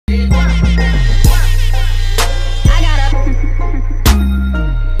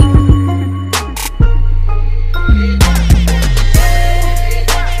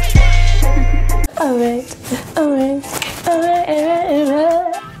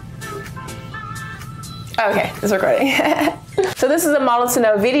Okay, it's recording. So this is a Model to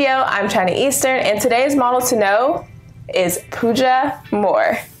Know video. I'm China Eastern, and today's Model to Know is Pooja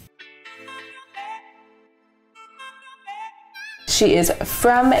Mor. She is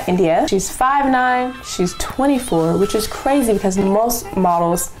from India. She's 5'9", she's 24, which is crazy because most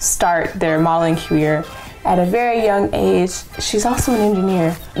models start their modeling career at a very young age. She's also an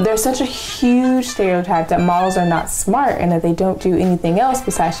engineer. There's such a huge stereotype that models are not smart and that they don't do anything else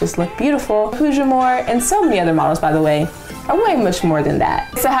besides just look beautiful. Pooja Mor, and so many other models, by the way, are way much more than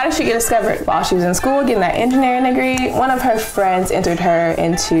that. So how did she get discovered? While she was in school getting that engineering degree, one of her friends entered her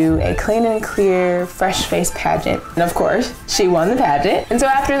into a clean and clear fresh face pageant. And of course, she won the pageant. And so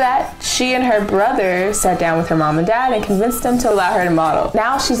after that, she and her brother sat down with her mom and dad and convinced them to allow her to model.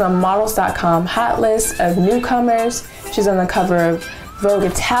 Now she's on models.com hot list of newcomers. She's on the cover of Vogue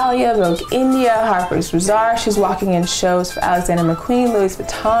Italia, Vogue India, Harper's Bazaar. She's walking in shows for Alexander McQueen, Louis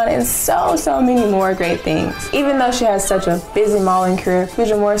Vuitton, and so many more great things. Even though she has such a busy modeling career,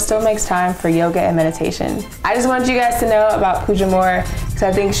 Pooja Mor still makes time for yoga and meditation. I just wanted you guys to know about Pooja Mor because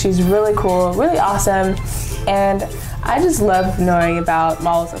I think she's really cool, really awesome, and I just love knowing about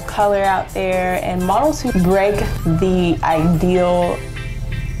models of color out there and models who break the ideal,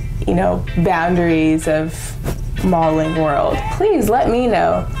 boundaries of modeling world. Please let me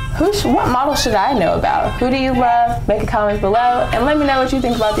know what model should I know about? Who do you love? Make a comment below and let me know what you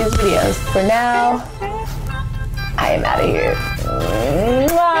think about these videos. For now, I am out of here.